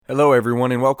Hello,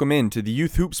 everyone, and welcome in to the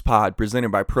Youth Hoops Pod presented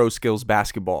by Pro Skills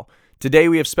Basketball. Today,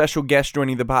 we have special guest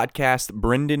joining the podcast,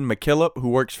 Brendan McKillop, who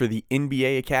works for the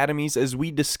NBA Academies, as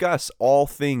we discuss all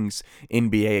things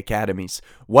NBA Academies,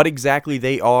 what exactly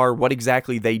they are, what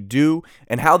exactly they do,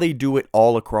 and how they do it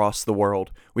all across the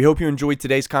world. We hope you enjoyed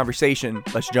today's conversation.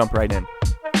 Let's jump right in.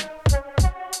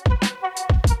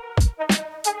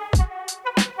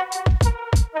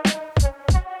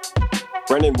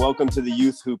 Brendan, welcome to the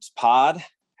Youth Hoops Pod.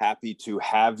 Happy to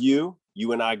have you.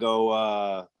 You and I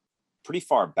go pretty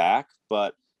far back,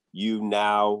 but you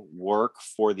now work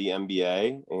for the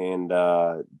NBA and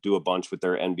do a bunch with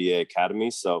their NBA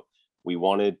Academy. So we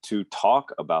wanted to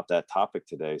talk about that topic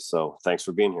today. So thanks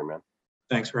for being here, man.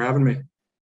 Thanks for having me.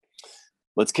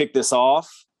 Let's kick this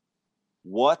off.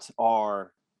 What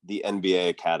are the NBA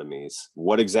Academies?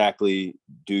 What exactly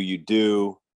do you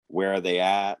do? Where are they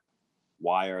at?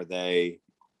 Why are they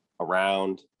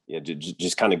around? Yeah,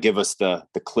 just kind of give us the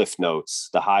cliff notes,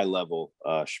 the high level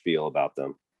spiel about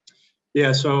them.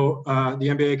 Yeah, so the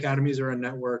NBA Academies are a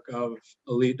network of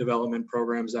elite development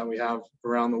programs that we have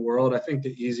around the world. I think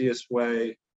the easiest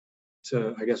way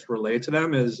to, relate to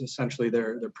them is essentially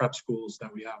they're prep schools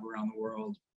that we have around the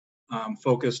world,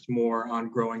 focused more on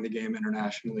growing the game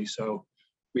internationally. So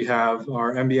we have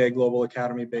our NBA Global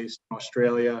Academy based in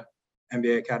Australia,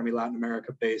 NBA Academy Latin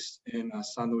America based in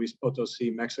San Luis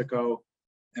Potosi, Mexico,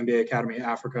 NBA Academy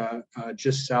Africa,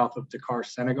 just south of Dakar,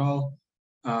 Senegal,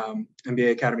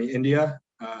 NBA Academy India,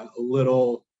 a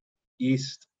little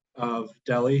east of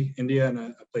Delhi, India, and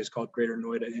a place called Greater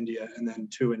Noida, India, and then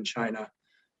two in China.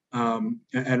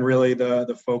 And really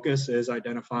the focus is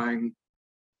identifying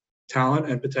talent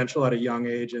and potential at a young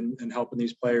age and helping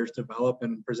these players develop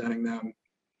and presenting them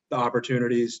the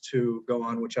opportunities to go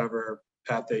on whichever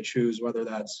path they choose, whether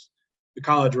that's the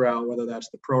college route, whether that's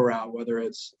the pro route, whether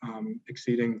it's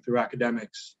exceeding through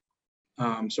academics.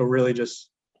 So really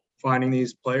just finding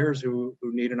these players who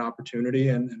need an opportunity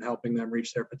and helping them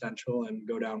reach their potential and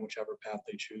go down whichever path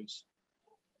they choose.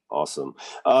 Awesome.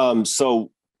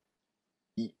 So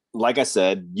like I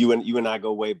said, you and I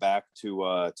go way back to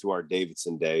our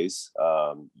Davidson days.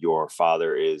 Your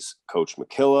father is Coach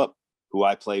McKillop, who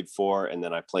I played for, and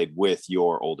then I played with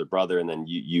your older brother, and then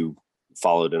you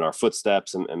followed in our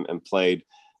footsteps and played.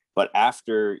 But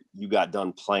after you got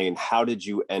done playing, how did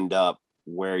you end up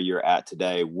where you're at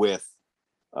today with,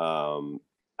 I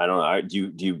don't know,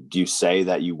 do you say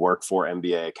that you work for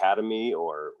NBA Academy,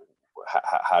 or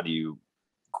how do you,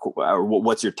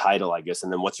 what's your title, I guess,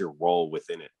 and then what's your role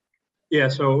within it? Yeah,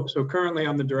 so currently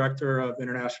I'm the director of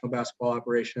international basketball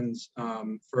operations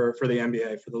for the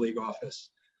NBA, for the league office.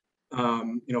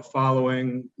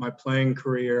 Following my playing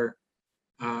career,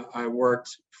 I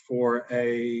worked for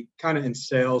a kind of in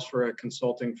sales for a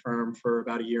consulting firm for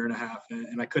about a year and a half,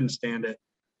 and I couldn't stand it.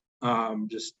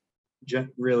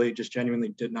 Really genuinely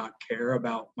did not care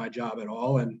about my job at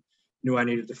all, and knew I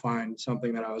needed to find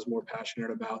something that I was more passionate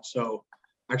about. So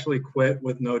actually quit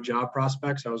with no job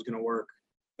prospects. I was going to work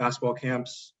basketball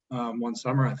camps one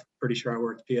summer. I'm pretty sure I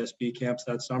worked PSB camps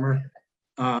that summer.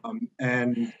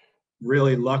 And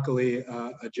really luckily,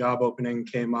 a job opening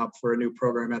came up for a new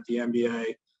program at the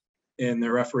NBA in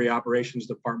their referee operations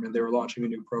department. They were launching a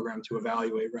new program to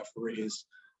evaluate referees.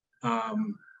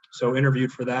 So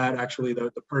interviewed for that. Actually,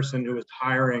 the person who was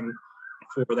hiring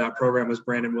for that program was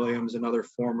Brandon Williams, another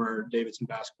former Davidson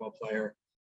basketball player.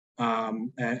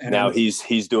 And now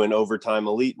he's doing Overtime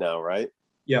Elite now, right?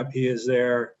 Yep, he is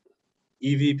their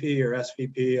EVP or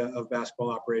SVP of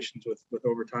basketball operations with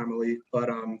Overtime Elite.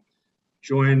 But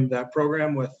joined that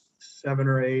program with 7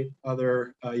 or 8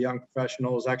 other young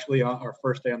professionals. Actually, our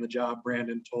first day on the job,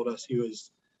 Brandon told us he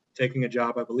was taking a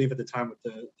job, I believe at the time, with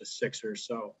the Sixers.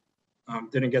 So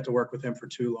didn't get to work with him for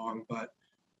too long, but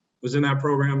was in that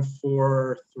program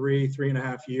for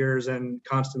 3.5 years and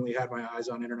constantly had my eyes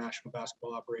on international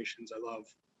basketball operations. I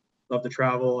love to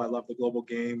travel. I love the global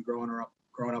game, growing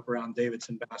up around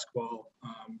Davidson basketball,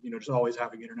 just always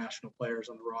having international players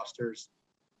on the rosters.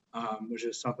 Which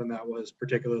is something that was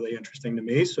particularly interesting to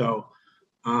me. So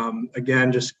again,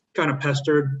 just kind of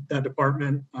pestered that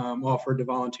department, offered to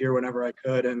volunteer whenever I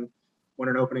could. And when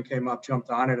an opening came up, jumped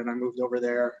on it, and I moved over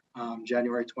there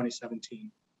January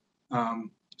 2017.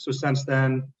 So since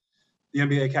then, the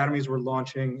NBA Academies were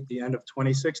launching at the end of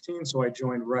 2016. So I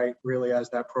joined right really as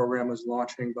that program was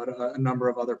launching, but a number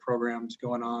of other programs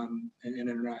going on in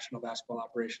international basketball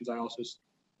operations. I also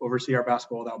oversee our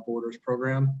Basketball Without Borders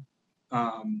program.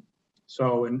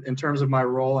 So in terms of my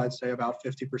role, I'd say about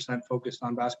 50% focused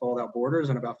on Basketball Without Borders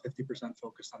and about 50%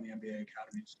 focused on the NBA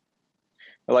Academies.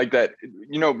 I like that.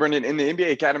 Brendan, in the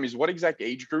NBA Academies, what exact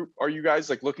age group are you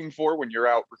guys looking for when you're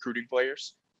out recruiting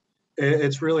players?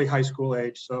 It's really high school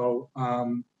age. So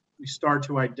we start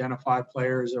to identify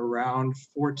players around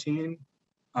 14.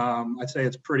 I'd say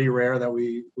it's pretty rare that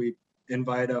we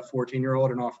invite a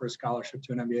 14-year-old and offer a scholarship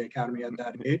to an NBA academy at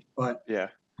that age. But Yeah.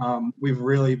 we've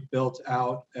really built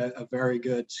out a very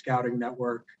good scouting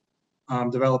network,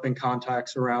 developing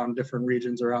contacts around different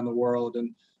regions around the world.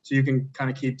 And so you can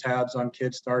kind of keep tabs on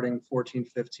kids starting 14,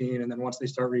 15. And then once they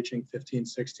start reaching 15,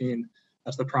 16,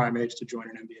 that's the prime age to join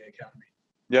an NBA academy.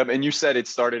 Yep. And you said it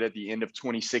started at the end of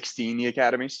 2016, the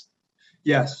academies?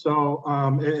 Yes. So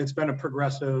it's been a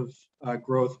progressive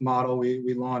growth model.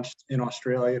 We launched in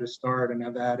Australia to start and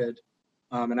have added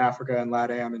in Africa and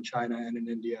LATAM and China and in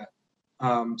India.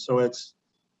 So it's,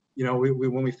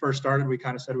 when we first started, we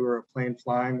kind of said we were a plane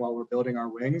flying while we're building our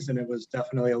wings, and it was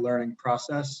definitely a learning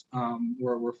process.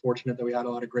 We're fortunate that we had a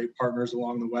lot of great partners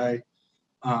along the way,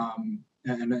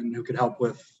 and who could help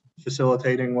with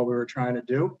facilitating what we were trying to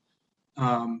do.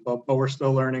 But we're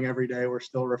still learning every day. We're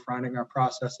still refining our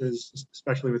processes,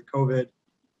 especially with COVID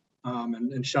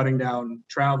and shutting down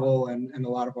travel and a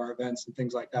lot of our events and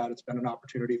things like that. It's been an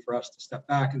opportunity for us to step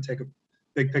back and take a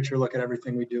big picture look at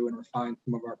everything we do and refine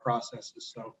some of our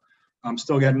processes. So I'm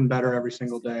still getting better every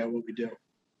single day at what we do.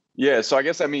 Yeah. So I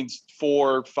guess that means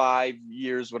 4, 5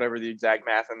 years, whatever the exact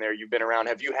math in there, you've been around.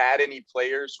 Have you had any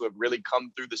players who have really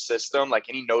come through the system, like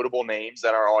any notable names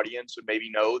that our audience would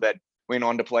maybe know that went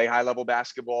on to play high level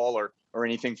basketball or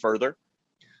anything further?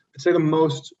 I'd say the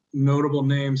most notable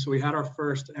names. So we had our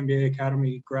first NBA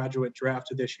Academy graduate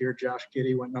drafted this year. Josh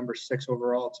Giddey went number 6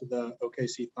 overall to the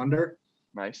OKC Thunder.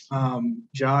 Nice.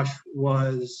 Josh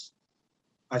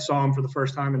I saw him for the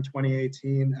first time in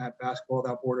 2018 at Basketball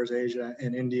Without Borders Asia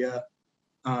in India.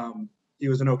 He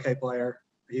was an okay player.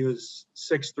 He was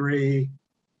 6'3",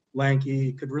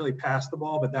 lanky, could really pass the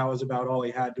ball, but that was about all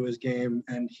he had to his game.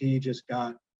 And he just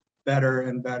got better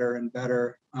and better and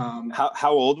better.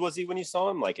 How old was he when you saw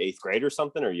him? Like 8th grade or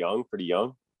something, or young, pretty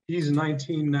young? He's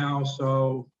 19 now,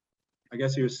 so I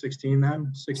guess he was 16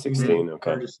 then. 16,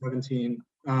 okay. To 17.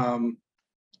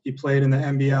 He played in the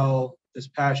NBL this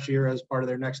past year as part of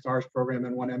their Next Stars program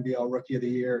and won NBL Rookie of the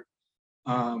Year.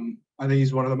 I think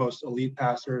he's one of the most elite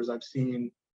passers I've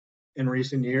seen in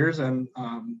recent years, and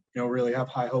really have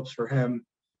high hopes for him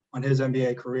on his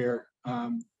NBA career.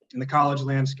 In the college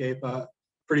landscape,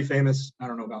 pretty famous, I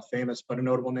don't know about famous, but a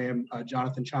notable name,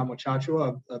 Jonathan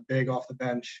Tchamwa-Tchatchoua, a big off the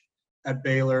bench at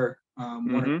Baylor,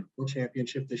 won a world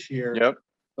championship this year. Yep.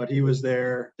 But he was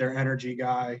their energy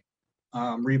guy,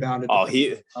 rebounded. Oh,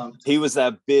 he was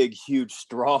that big, huge,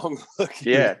 strong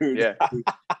looking dude. Yeah.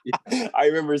 I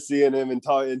remember seeing him and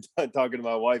talking to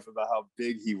my wife about how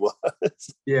big he was.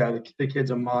 Yeah, the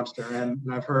kid's a monster, and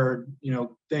I've heard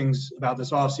things about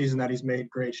this offseason that he's made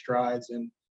great strides. And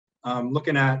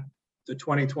looking at the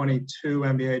 2022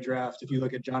 NBA draft, if you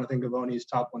look at Jonathan Givony's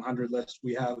top 100 list,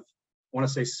 we have, I want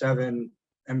to say, 7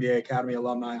 NBA Academy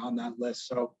alumni on that list.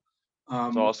 So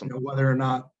that's awesome. Whether or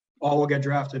not all will get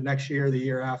drafted next year, the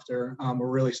year after, we're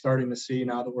really starting to see,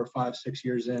 now that we're 5-6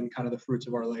 years in, kind of the fruits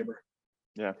of our labor.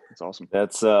 Yeah, that's awesome.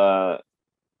 That's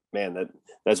man,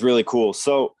 that's really cool.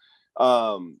 So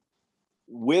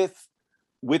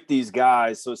with these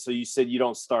guys, so you said you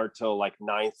don't start till like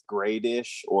 9th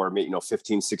grade-ish, or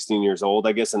 15, 16 years old,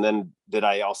 I guess. And then did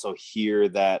I also hear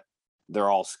that they're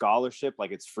all scholarship,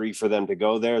 like it's free for them to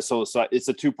go there? So it's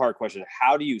a 2-part question.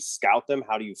 How do you scout them?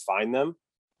 How do you find them?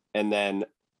 And then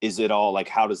is it all like,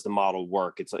 how does the model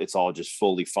work? It's all just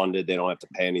fully funded, they don't have to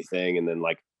pay anything? And then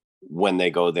like when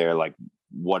they go there, like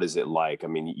what is it like? I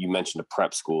mean, you mentioned a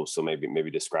prep school, so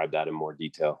maybe describe that in more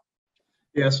detail.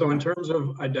 Yeah, so in terms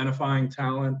of identifying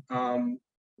talent,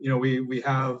 we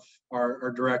have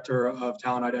our director of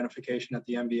talent identification at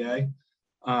the NBA,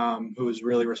 who is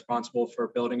really responsible for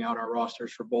building out our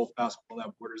rosters for both Basketball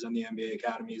Without Borders and the NBA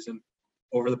Academies. And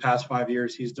over the past 5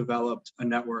 years, he's developed a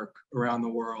network around the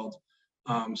world.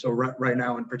 So right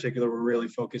now in particular, we're really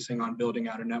focusing on building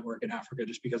out a network in Africa,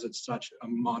 just because it's such a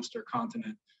monster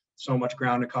continent, so much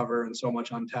ground to cover and so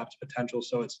much untapped potential.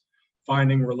 So it's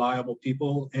finding reliable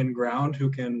people in ground who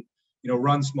can,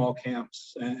 run small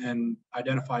camps and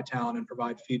identify talent and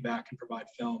provide feedback and provide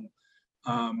film.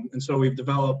 And so we've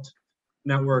developed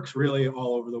networks really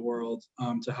all over the world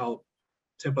to help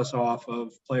tip us off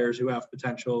of players who have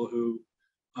potential, who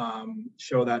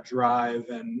show that drive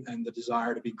and the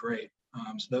desire to be great.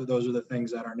 So those are the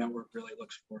things that our network really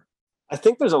looks for. I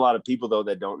think there's a lot of people, though,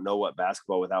 that don't know what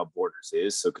Basketball Without Borders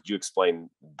is. So could you explain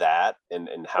that and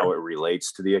how it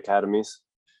relates to the academies?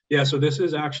 Yeah, so this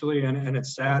is actually, and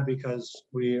it's sad because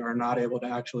we are not able to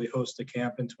actually host a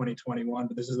camp in 2021,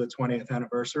 but this is the 20th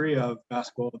anniversary of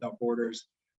Basketball Without Borders.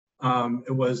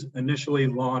 It was initially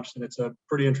launched, and it's a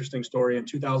pretty interesting story, in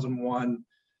 2001,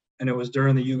 and it was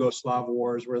during the Yugoslav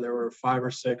wars where there were 5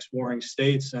 or 6 warring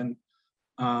states, and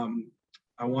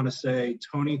I want to say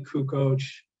Tony Kukoc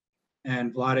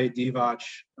and Vlade Divac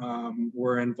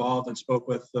were involved and spoke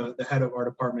with the head of our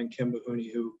department, Kim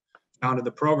Bahuni, who founded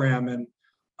the program.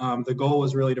 And the goal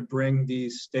was really to bring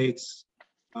these states,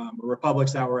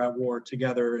 republics that were at war,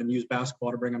 together and use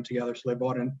basketball to bring them together. So they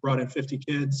brought in 50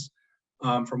 kids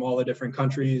from all the different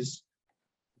countries.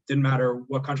 Didn't matter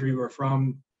what country you were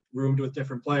from, roomed with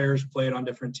different players, played on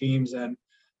different teams. And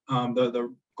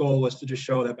the goal was to just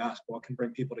show that basketball can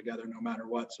bring people together no matter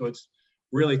what. So it's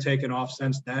really taken off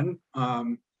since then.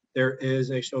 There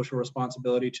is a social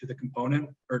responsibility to the component,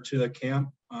 or to the camp,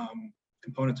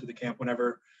 component to the camp.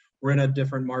 Whenever we're in a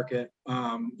different market,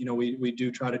 we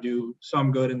do try to do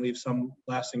some good and leave some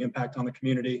lasting impact on the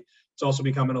community. It's also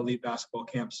become an elite basketball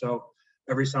camp. So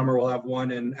every summer we'll have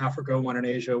one in Africa, one in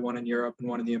Asia, one in Europe, and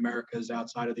one in the Americas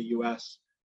outside of the US,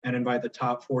 and invite the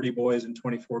top 40 boys and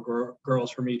 24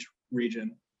 girls from each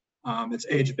region. It's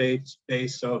age-based,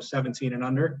 so 17 and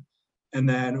under. And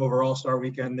then over All-Star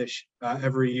Weekend,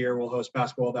 every year we'll host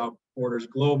Basketball Without Borders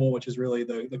Global, which is really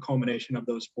the culmination of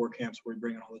those 4 camps where we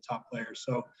bring in all the top players.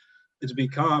 So it's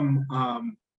become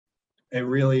a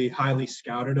really highly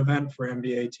scouted event for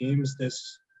NBA teams.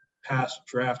 This past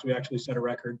draft, we actually set a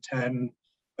record. 10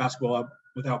 Basketball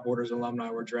Without Borders alumni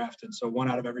were drafted. So 1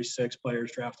 out of every 6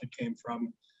 players drafted came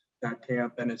from that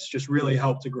camp. And it's just really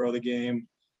helped to grow the game.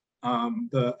 I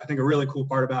think a really cool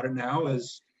part about it now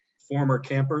is former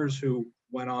campers who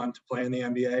went on to play in the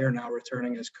NBA are now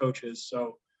returning as coaches.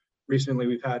 So recently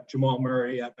we've had Jamal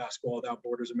Murray at Basketball Without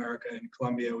Borders America in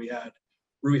Colombia. We had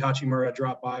Rui Hachimura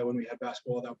drop by when we had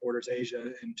Basketball Without Borders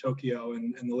Asia in Tokyo,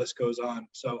 and the list goes on.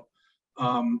 So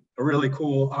a really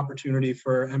cool opportunity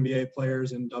for NBA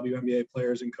players and WNBA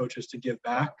players and coaches to give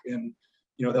back. And,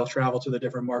 they'll travel to the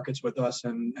different markets with us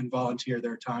and volunteer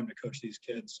their time to coach these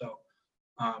kids. So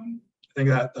I think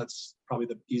that's probably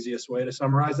the easiest way to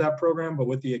summarize that program. But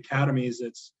with the academies,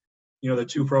 it's, the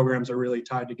 2 programs are really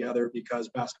tied together because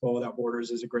Basketball Without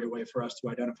Borders is a great way for us to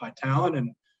identify talent,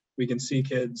 and we can see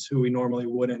kids who we normally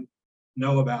wouldn't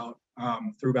know about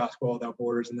through Basketball Without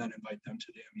Borders, and then invite them to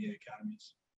the NBA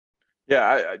academies.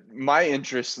 Yeah, my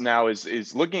interest now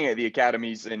is looking at the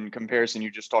academies in comparison. You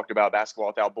just talked about Basketball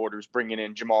Without Borders, bringing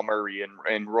in Jamal Murray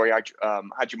and Roy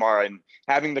Hachimura, and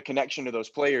having the connection to those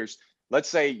players. Let's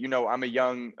say, I'm a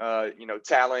young,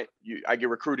 talent. I get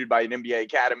recruited by an NBA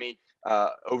academy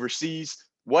overseas.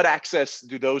 What access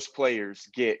do those players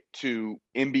get to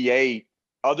NBA,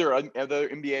 other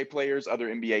NBA players, other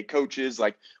NBA coaches?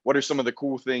 Like, what are some of the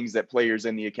cool things that players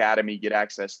in the academy get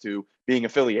access to being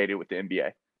affiliated with the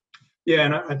NBA? Yeah,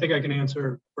 and I think I can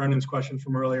answer Brendan's question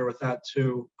from earlier with that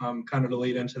too, kind of to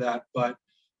lead into that. But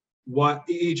what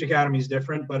each academy is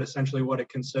different, but essentially what it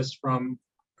consists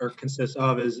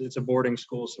of is it's a boarding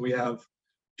school. So we have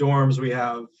dorms, we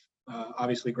have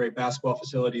obviously great basketball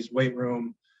facilities, weight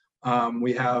room.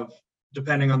 We have,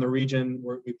 depending on the region,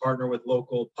 we partner with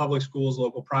local public schools,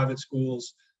 local private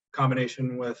schools,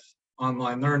 combination with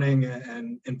online learning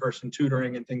and in-person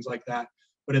tutoring and things like that.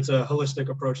 But it's a holistic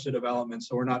approach to development.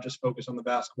 So we're not just focused on the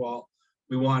basketball.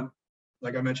 We want,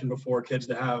 like I mentioned before, kids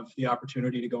to have the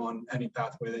opportunity to go on any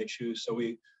pathway they choose. So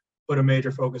we put a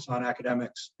major focus on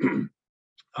academics.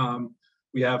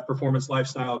 We have performance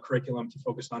lifestyle curriculum to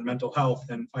focus on mental health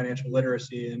and financial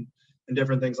literacy and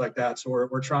different things like that. So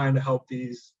we're trying to help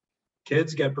these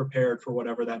kids get prepared for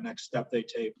whatever that next step they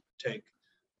take.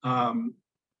 And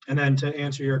then to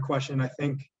answer your question, I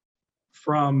think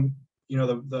from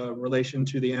the relation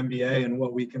to the NBA and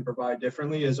what we can provide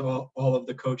differently is all of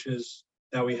the coaches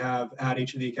that we have at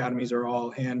each of the academies are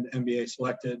all hand NBA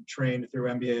selected, trained through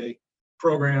NBA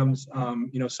programs.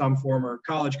 Some former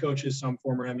college coaches, some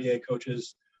former NBA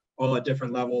coaches, all at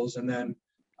different levels. And then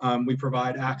we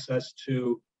provide access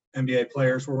to NBA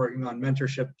players. We're working on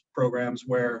mentorship programs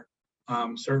where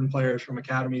certain players from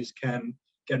academies can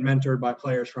get mentored by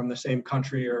players from the same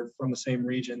country or from the same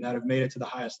region that have made it to the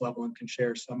highest level and can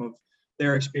share some of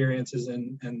their experiences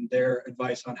and their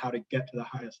advice on how to get to the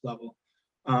highest level.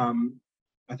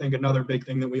 I think another big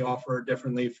thing that we offer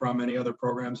differently from any other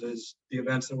programs is the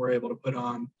events that we're able to put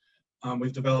on.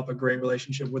 We've developed a great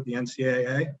relationship with the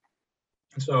NCAA.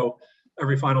 So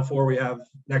every Final Four, we have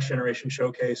Next Generation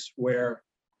Showcase where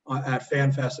at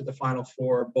FanFest at the Final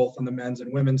Four, both on the men's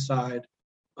and women's side,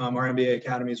 our NBA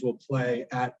academies will play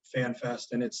at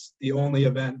FanFest, and it's the only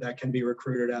event that can be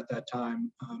recruited at that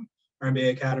time. Our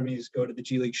NBA academies go to the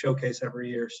G League Showcase every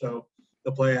year, so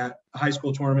they'll play at a high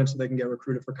school tournament so they can get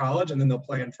recruited for college, and then they'll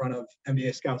play in front of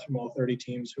NBA scouts from all 30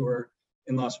 teams who are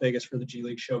in Las Vegas for the G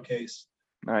League Showcase.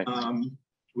 Nice.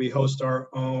 We host our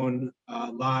own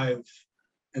live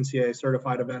NCAA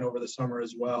certified event over the summer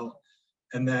as well.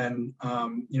 And then,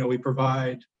 we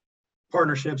provide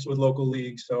partnerships with local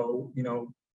leagues. So,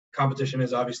 competition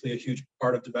is obviously a huge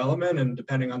part of development, and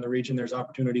depending on the region, there's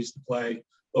opportunities to play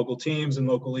local teams and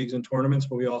local leagues and tournaments,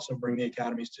 but we also bring the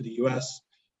academies to the US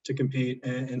to compete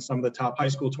in some of the top high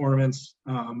school tournaments.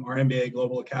 Our NBA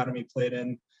Global Academy played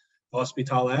in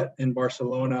Hospitalet in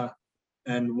Barcelona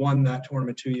and won that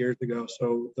tournament 2 years ago.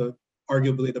 So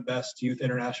arguably the best youth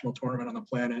international tournament on the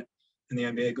planet, and the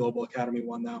NBA Global Academy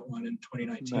won that one in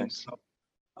 2019. Nice. So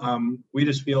we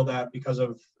just feel that because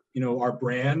of our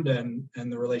brand and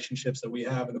the relationships that we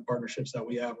have and the partnerships that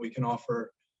we have, we can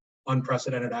offer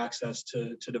unprecedented access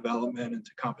to development and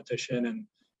to competition, and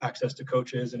access to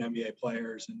coaches and NBA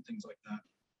players and things like that.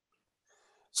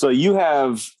 So you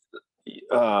have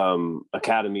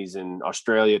academies in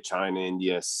Australia, China,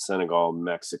 India, Senegal,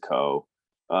 Mexico,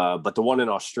 but the one in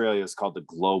Australia is called the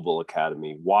Global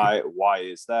Academy. Why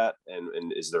is that?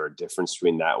 And is there a difference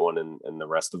between that one and the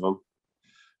rest of them?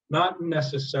 Not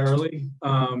necessarily.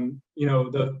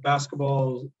 The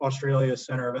Basketball Australia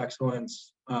Center of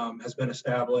Excellence has been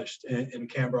established in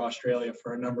Canberra, Australia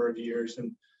for a number of years,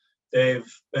 and they've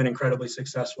been incredibly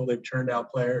successful. They've churned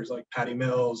out players like Patty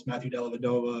Mills, Matthew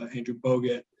Dellavedova, Andrew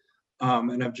Bogut,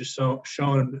 and have just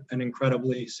shown an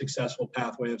incredibly successful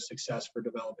pathway of success for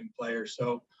developing players.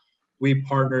 So we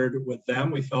partnered with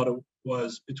them. We felt it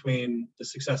was between the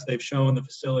success they've shown, the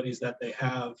facilities that they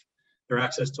have, their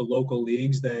access to local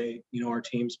leagues. Our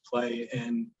teams play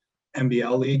in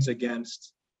MBL leagues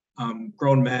against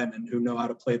grown men and who know how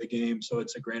to play the game. So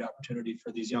it's a great opportunity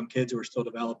for these young kids who are still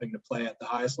developing to play at the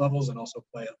highest levels and also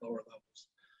play at lower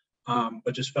levels.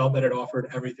 But just felt that it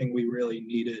offered everything we really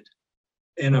needed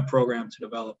in a program to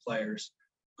develop players.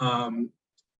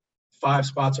 5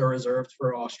 spots are reserved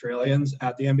for Australians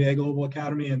at the NBA Global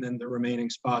Academy, and then the remaining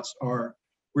spots are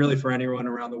really for anyone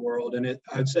around the world. And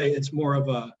I'd say it's more of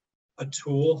a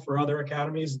tool for other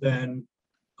academies than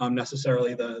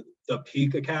necessarily the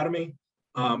peak academy.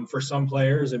 For some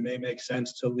players, it may make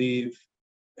sense to leave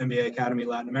NBA Academy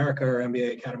Latin America or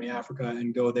NBA Academy Africa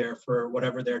and go there for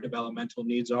whatever their developmental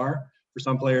needs are. For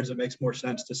some players, it makes more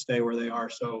sense to stay where they are.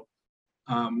 So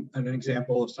an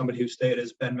example of somebody who stayed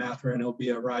is Ben Mathurin.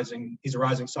 He's a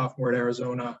rising sophomore at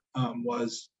Arizona,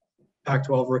 was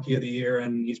Pac-12 Rookie of the Year,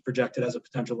 and he's projected as a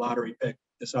potential lottery pick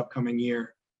this upcoming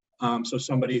year. So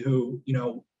somebody who,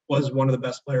 was one of the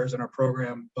best players in our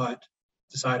program, but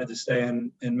decided to stay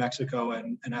in Mexico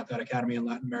and at that academy in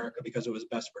Latin America because it was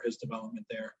best for his development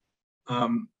there.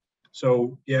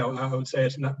 So I would say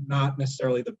it's not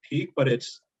necessarily the peak, but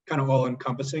it's kind of all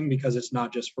encompassing because it's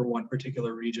not just for one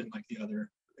particular region like the other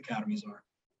academies are.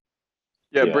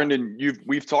 Yeah, Brendan,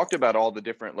 we've talked about all the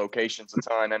different locations a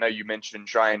ton. I know you mentioned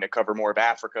trying to cover more of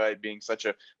Africa, it being such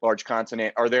a large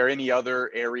continent. Are there any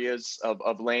other areas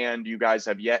of land you guys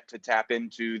have yet to tap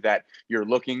into that you're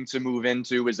looking to move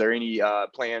into? Is there any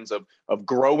plans of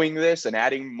growing this and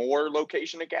adding more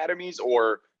location academies,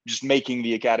 or just making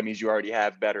the academies you already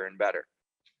have better and better?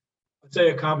 I'd say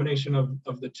a combination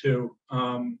of the two.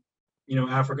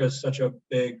 Africa is such a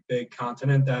big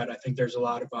continent that I think there's a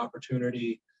lot of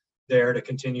opportunity there to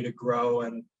continue to grow,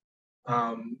 and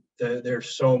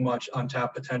there's so much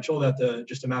untapped potential that the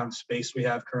just amount of space we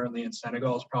have currently in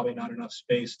Senegal is probably not enough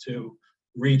space to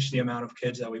reach the amount of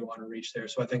kids that we want to reach there.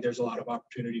 So I think there's a lot of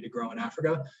opportunity to grow in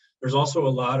Africa. There's also a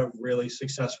lot of really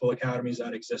successful academies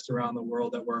that exist around the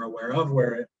world that we're aware of,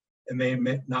 where it may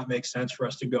not make sense for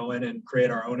us to go in and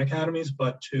create our own academies,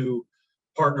 but to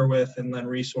partner with and lend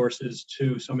resources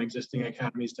to some existing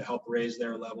academies to help raise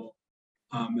their level.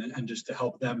 And just to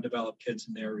help them develop kids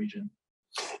in their region.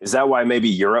 Is that why maybe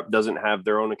Europe doesn't have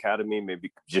their own academy?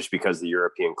 Maybe just because the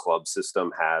European club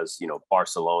system has,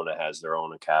 Barcelona has their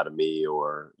own academy,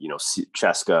 or,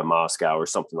 Cheska, Moscow, or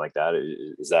something like that.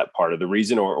 Is that part of the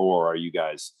reason, or are you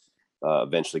guys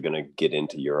eventually going to get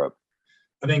into Europe?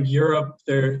 I think Europe,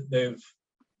 they've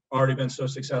already been so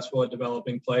successful at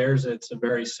developing players. It's a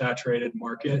very saturated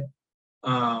market.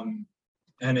 And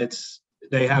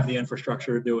they have the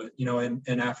infrastructure to do it.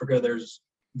 In Africa, there's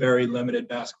very limited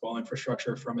basketball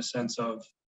infrastructure from a sense of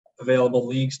available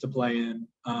leagues to play in,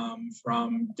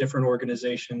 from different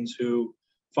organizations who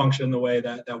function the way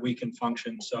that we can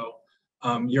function. So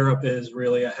Europe is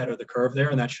really ahead of the curve there,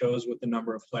 and that shows with the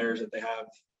number of players that they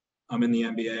have in the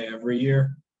NBA every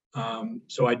year.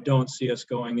 So I don't see us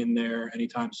going in there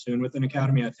anytime soon with an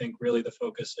academy. I think really the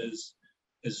focus is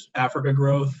Africa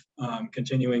growth,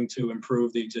 continuing to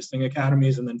improve the existing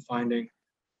academies, and then finding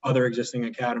other existing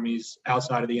academies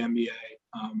outside of the NBA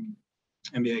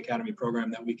MBA Academy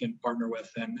program that we can partner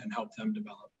with and help them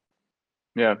develop.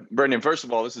 Yeah, Brendan, first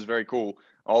of all, this is very cool.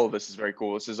 All of this is very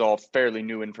cool. This is all fairly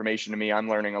new information to me. I'm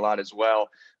learning a lot as well.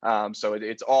 So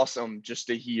it's awesome just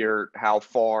to hear how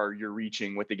far you're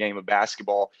reaching with the game of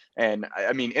basketball. And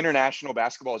I mean, international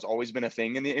basketball has always been a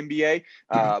thing in the NBA.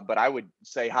 But I would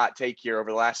say hot take here, over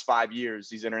the last 5 years,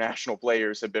 these international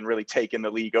players have been really taking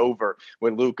the league over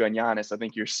with Luka and Giannis. I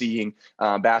think you're seeing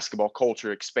basketball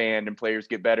culture expand and players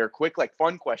get better. Quick,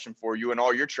 fun question for you in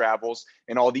all your travels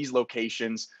and all these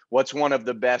locations. What's one of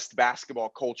the best basketball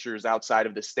cultures outside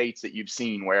of the States that you've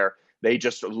seen where they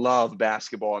just love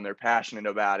basketball and they're passionate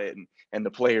about it and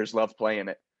the players love playing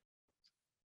it?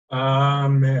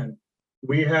 Man,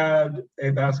 we had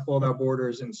a basketball that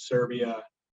borders in Serbia,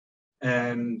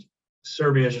 and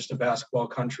Serbia is just a basketball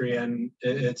country, and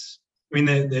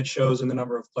it shows in the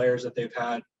number of players that they've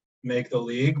had make the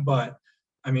league. But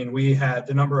I mean, we had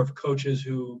the number of coaches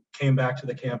who came back to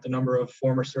the camp, the number of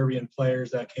former Serbian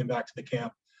players that came back to the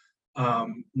camp,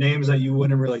 names that you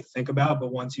wouldn't really think about,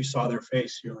 but once you saw their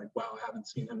face, you're like, wow, I haven't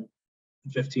seen him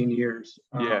in 15 years.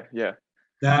 Yeah.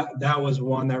 That was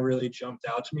one that really jumped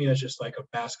out to me as just like a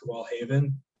basketball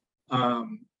haven.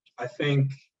 I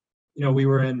think, we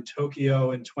were in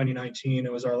Tokyo in 2019.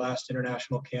 It was our last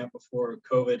international camp before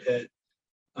COVID hit.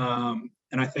 And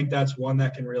I think that's one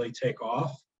that can really take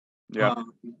off. Yeah.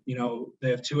 They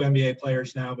have 2 NBA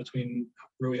players now between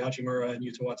Rui Hachimura and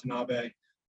Yuta Watanabe.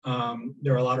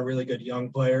 There are a lot of really good young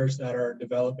players that are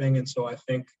developing. And so I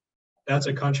think that's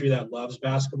a country that loves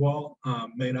basketball,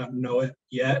 may not know it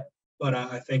yet, but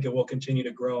I think it will continue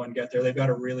to grow and get there. They've got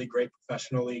a really great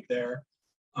professional league there.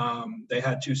 They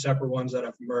had 2 separate ones that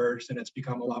have merged, and it's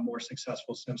become a lot more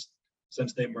successful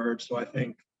since they merged. So I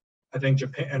think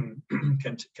Japan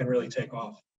can really take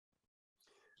off.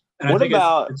 And I think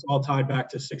it's all tied back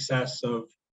to success of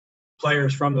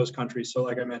players from those countries. So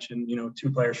like I mentioned,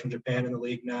 2 players from Japan in the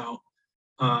league now.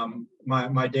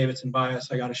 My Davidson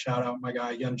bias, I got to shout out my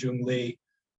guy, Yeonjung Lee,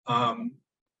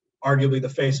 arguably the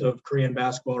face of Korean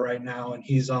basketball right now. And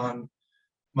he's on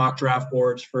mock draft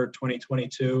boards for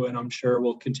 2022, and I'm sure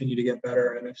will continue to get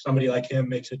better. And if somebody like him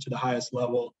makes it to the highest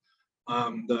level,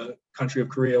 the country of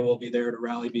Korea will be there to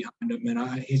rally behind him.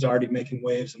 And he's already making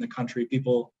waves in the country.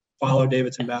 People follow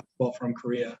Davidson basketball from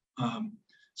Korea.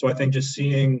 So I think just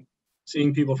seeing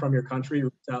people from your country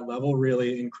reach that level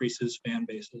really increases fan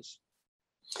bases.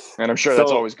 And I'm sure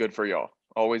that's always good for y'all.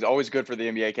 Always good for the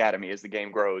NBA Academy as the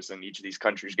game grows and each of these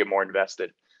countries get more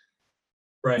invested.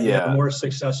 Right. Yeah. The more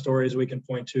success stories we can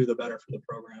point to, the better for the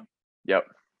program. Yep.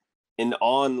 And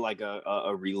on like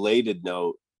a related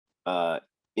note,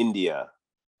 India,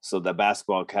 so the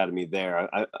basketball academy there,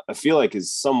 I feel like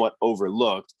is somewhat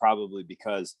overlooked, probably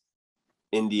because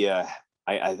India,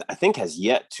 I think, has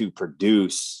yet to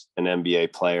produce an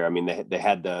NBA player. I mean, they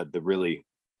had the really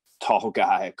tall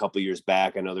guy a couple years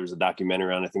back. I know there was a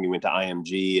documentary on, I think he went to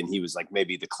IMG and he was like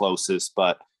maybe the closest,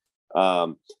 but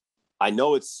I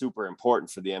know it's super important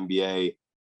for the NBA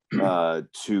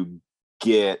to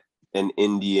get an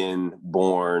Indian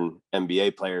born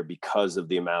NBA player because of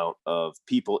the amount of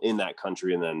people in that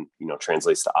country, and then,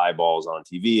 translates to eyeballs on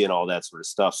TV and all that sort of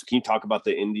stuff. So can you talk about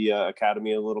the India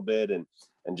Academy a little bit and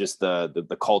just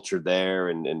the culture there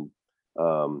and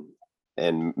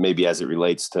maybe as it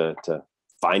relates to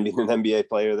finding an NBA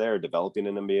player there or developing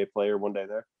an NBA player one day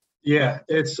there? Yeah,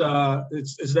 it's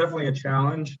definitely a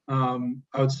challenge. I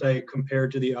would say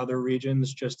compared to the other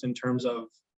regions, just in terms of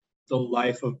the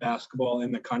life of basketball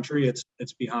in the country,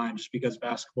 it's behind, just because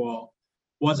basketball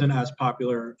wasn't as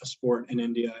popular a sport in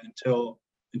India until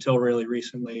really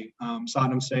recently.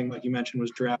 Satnam Singh, like you mentioned,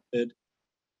 was drafted,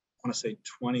 I want to say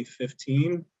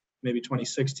 2015, maybe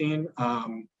 2016,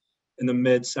 in the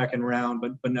mid-second round,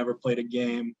 but never played a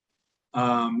game.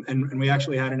 And we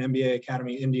actually had an NBA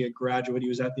Academy India graduate. He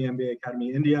was at the NBA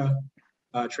Academy India,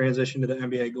 transitioned to the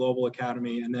NBA Global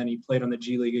Academy, and then he played on the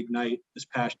G League Ignite this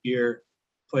past year,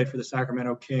 played for the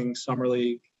Sacramento Kings Summer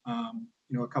League,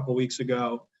 a couple weeks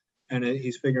ago, and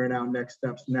he's figuring out next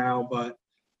steps now. But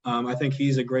I think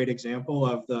he's a great example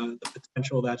of the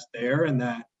potential that's there, and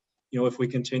that, if we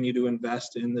continue to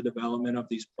invest in the development of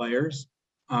these players,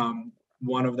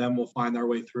 one of them will find their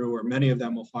way through, or many of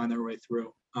them will find their way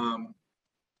through.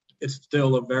 It's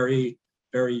still a very,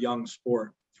 very young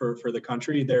sport for the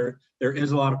country. There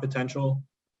is a lot of potential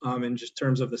in just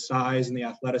terms of the size and the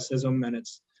athleticism, and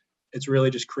it's really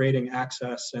just creating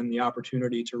access and the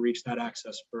opportunity to reach that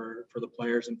access for the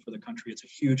players and for the country. It's a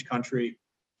huge country.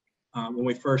 When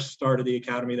we first started the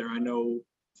academy there, I know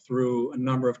through a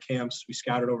number of camps, we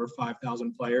scouted over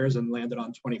 5,000 players and landed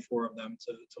on 24 of them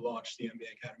to launch the NBA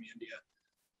Academy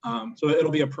India. So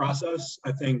it'll be a process.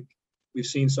 I think We've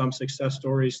seen some success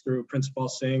stories through Principal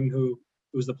Singh, who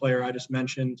was the player I just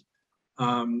mentioned.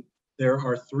 There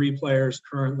are 3 players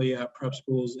currently at prep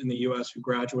schools in the U.S. who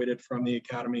graduated from the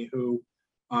academy who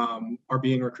are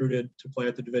being recruited to play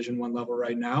at the Division I level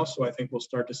right now. So I think we'll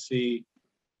start to see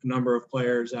a number of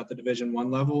players at the Division I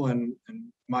level. And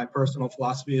my personal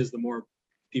philosophy is the more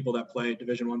people that play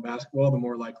Division I basketball, the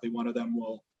more likely one of them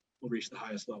will reach the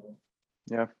highest level.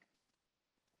 Yeah.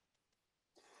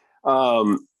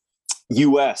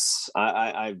 U.S.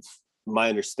 My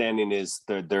understanding is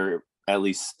there at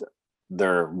least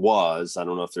there was, I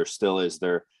don't know if there still is,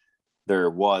 there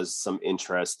was some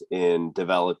interest in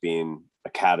developing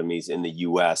academies in the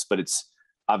U.S., but it's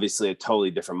obviously a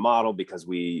totally different model because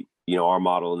our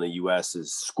model in the U.S.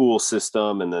 is school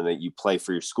system, and then you play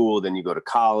for your school, then you go to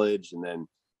college, and then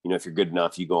if you're good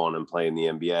enough, you go on and play in the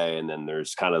NBA, and then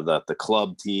there's kind of the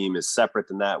club team is separate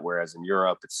than that. Whereas in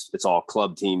Europe, it's all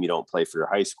club team. You don't play for your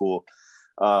high school.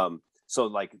 So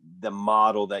like the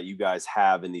model that you guys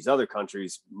have in these other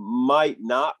countries might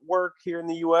not work here in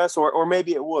the U.S. or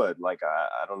maybe it would. Like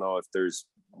I don't know if there's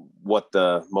what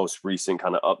the most recent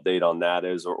kind of update on that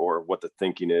is, or what the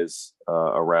thinking is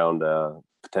around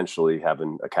potentially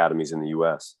having academies in the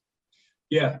U.S.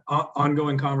 Yeah,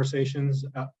 ongoing conversations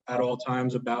at all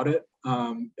times about it.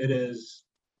 It is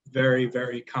very,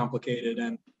 very complicated,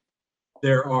 and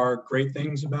there are great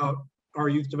things about our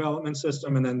youth development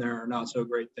system, and then there are not so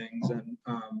great things. And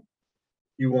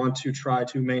you want to try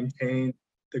to maintain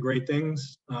the great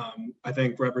things. I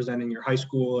think representing your high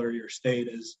school or your state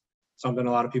is something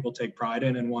a lot of people take pride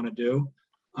in and want to do.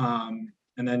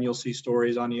 And then you'll see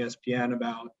stories on ESPN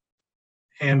about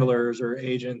handlers or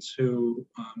agents who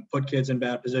put kids in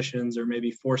bad positions or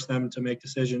maybe force them to make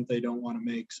decisions they don't want to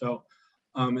make. So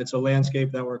it's a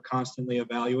landscape that we're constantly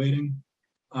evaluating.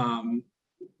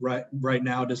 Right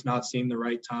now does not seem the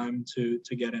right time to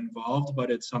get involved, but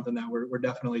it's something that we're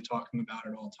definitely talking about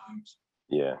at all times.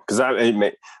 Yeah, because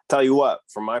I tell you what,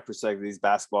 from my perspective, these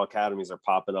basketball academies are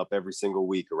popping up every single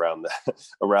week around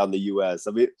the U.S.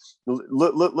 I mean,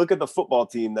 look at the football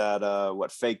team that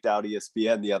faked out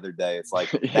ESPN the other day. It's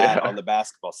like that on the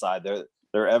basketball side.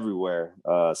 They're everywhere.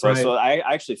 So I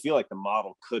actually feel like the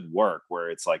model could work, where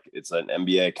it's like it's an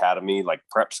NBA academy, like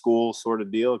prep school sort of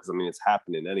deal. Because I mean, it's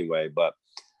happening anyway. But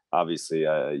obviously,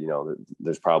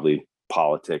 there's probably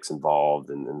politics involved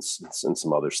and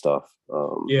some other stuff.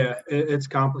 It's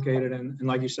complicated, and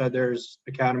like you said, there's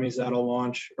academies that'll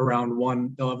launch around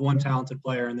one. They'll have one talented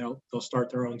player, and they'll start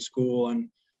their own school. And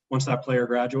once that player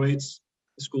graduates,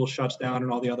 the school shuts down,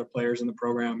 and all the other players in the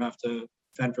program have to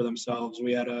fend for themselves.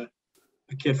 We had a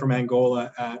kid from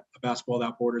Angola at a Basketball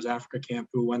Without Borders Africa camp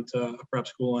who went to a prep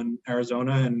school in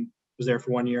Arizona and was there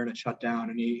for 1 year, and it shut down,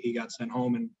 and he got sent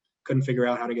home and couldn't figure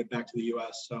out how to get back to the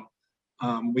U.S. So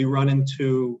we run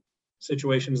into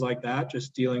situations like that,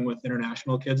 just dealing with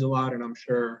international kids a lot, and I'm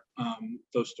sure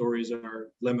those stories are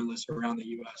limitless around the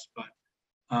U.S. But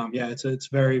it's a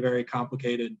very, very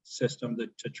complicated system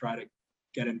to try to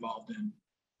get involved in.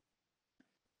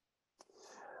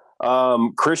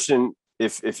 Christian,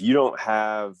 if you don't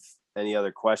have any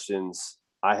other questions,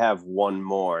 I have one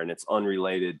more, and it's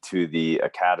unrelated to the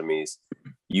academies.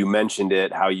 You mentioned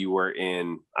it, how you were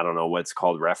in, I don't know what's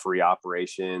called referee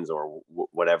operations or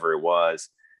whatever it was.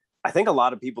 I think a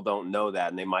lot of people don't know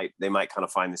that, and they might kind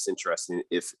of find this interesting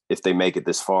if they make it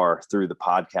this far through the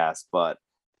podcast. But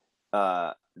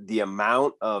the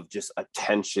amount of just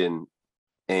attention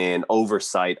and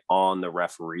oversight on the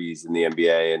referees in the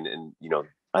NBA, and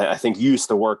I think you used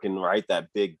to work in that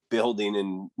big building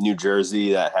in New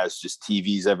Jersey that has just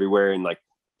TVs everywhere. And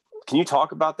can you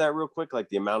talk about that real quick? Like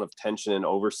the amount of tension and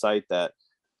oversight that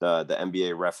the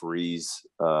NBA referees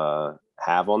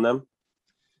have on them?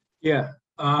 Yeah.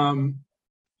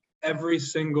 Every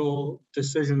single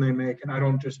decision they make, and I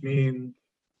don't just mean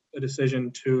a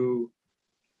decision to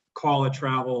call a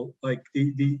travel, like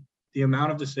the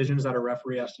amount of decisions that a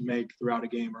referee has to make throughout a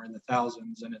game are in the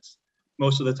thousands, and it's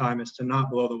most of the time is to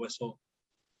not blow the whistle.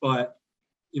 But,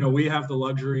 we have the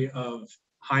luxury of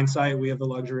hindsight. We have the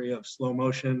luxury of slow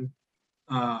motion,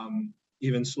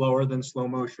 even slower than slow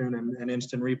motion and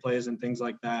instant replays and things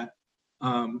like that.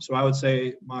 So I would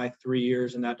say my 3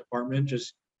 years in that department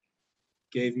just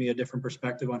gave me a different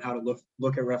perspective on how to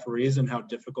look at referees and how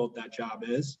difficult that job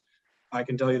is. I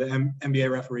can tell you the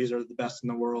NBA referees are the best in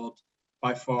the world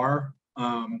by far.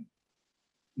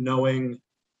 Knowing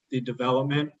the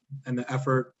development and the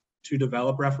effort to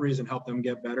develop referees and help them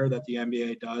get better that the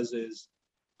NBA does is,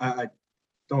 I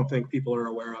don't think people are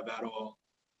aware of at all.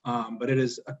 But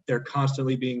they're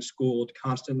constantly being schooled,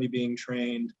 constantly being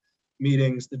trained,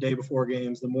 meetings the day before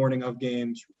games, the morning of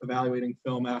games, evaluating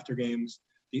film after games.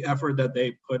 the effort that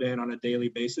they put in on a daily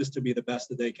basis to be the best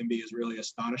that they can be is really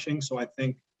astonishing. So I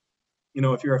think,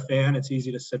 if you're a fan, it's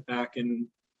easy to sit back and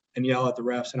yell at the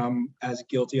refs, and I'm as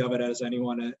guilty of it as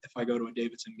anyone. If I go to a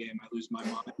Davidson game, I lose my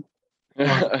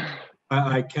mind.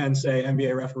 I can say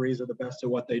NBA referees are the best at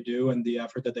what they do, and the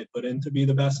effort that they put in to be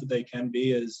the best that they can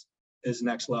be is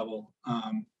next level.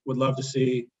 Would love to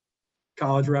see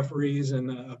college referees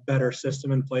and a better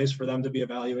system in place for them to be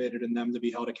evaluated and them to be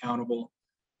held accountable.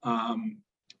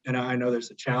 And I know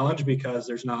there's a challenge because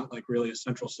there's not like really a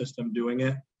central system doing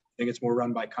it. I think it's more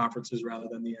run by conferences rather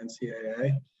than the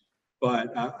NCAA.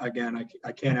 But again,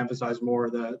 I can't emphasize more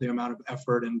the amount of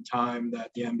effort and time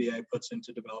that the NBA puts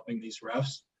into developing these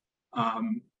refs.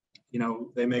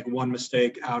 They make one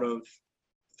mistake out of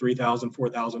 3,000,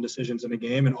 4,000 decisions in a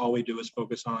game, and all we do is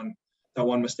focus on that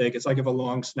one mistake. It's like if a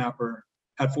long snapper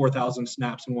had 4,000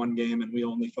 snaps in one game and we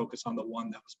only focus on the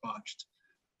one that was botched.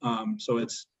 So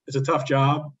it's a tough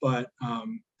job, but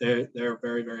they're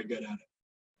very, very good at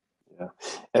it.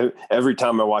 Yeah. Every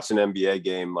time I watch an NBA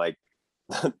game, like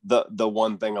the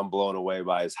one thing I'm blown away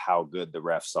by is how good the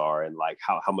refs are, and like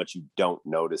how much you don't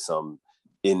notice them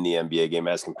in the NBA game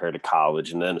as compared to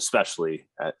college, and then especially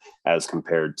as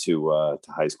compared to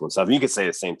high school and stuff. And you could say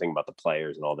the same thing about the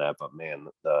players and all that, but man,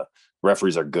 the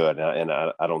referees are good, and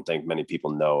I don't think many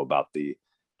people know about the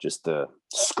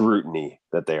scrutiny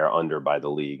that they are under by the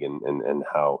league and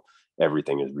how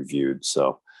everything is reviewed.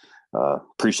 So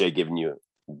appreciate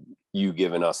you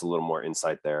giving us a little more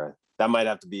insight there. That might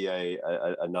have to be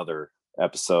another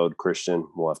episode, Christian.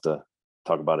 We'll have to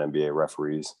talk about NBA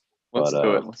referees. Let's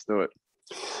do it.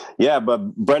 Yeah,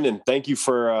 but Brendan, thank you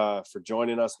for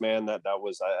joining us, man. That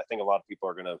was, I think a lot of people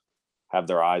are going to have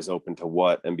their eyes open to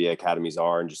what NBA academies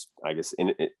are, and just, I guess,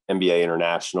 NBA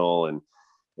International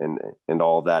and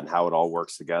all of that, and how it all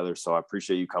works together. So I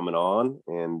appreciate you coming on,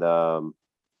 and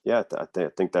I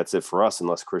think that's it for us,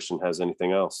 unless Christian has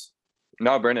anything else.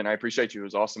 No, Brendan, I appreciate you. It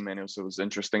was awesome, man. It was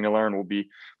interesting to learn. We'll be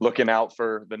looking out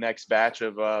for the next batch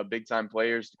of big-time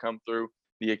players to come through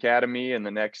the academy, and the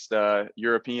next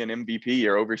European MVP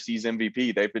or overseas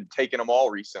MVP. They've been taking them all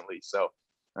recently, so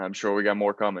I'm sure we got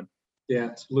more coming.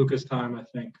 Yeah, it's Luka's time, I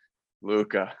think.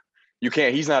 Luka.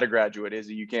 He's not a graduate, is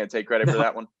he? You can't take credit for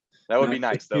that one? That would be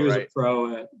nice, though, right? He was a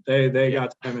pro. They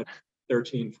got to him at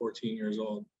 13, 14 years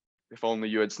old. If only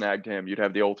you had snagged him, you'd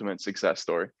have the ultimate success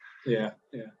story. Yeah.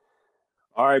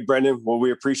 All right, Brendan. Well,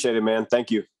 we appreciate it, man.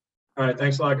 Thank you. All right.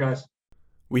 Thanks a lot, guys.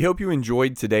 We hope you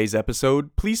enjoyed today's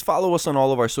episode. Please follow us on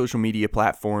all of our social media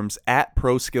platforms at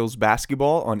Pro Skills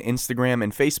Basketball on Instagram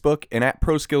and Facebook, and at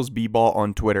Pro Skills Bball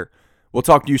on Twitter. We'll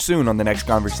talk to you soon on the next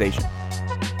conversation.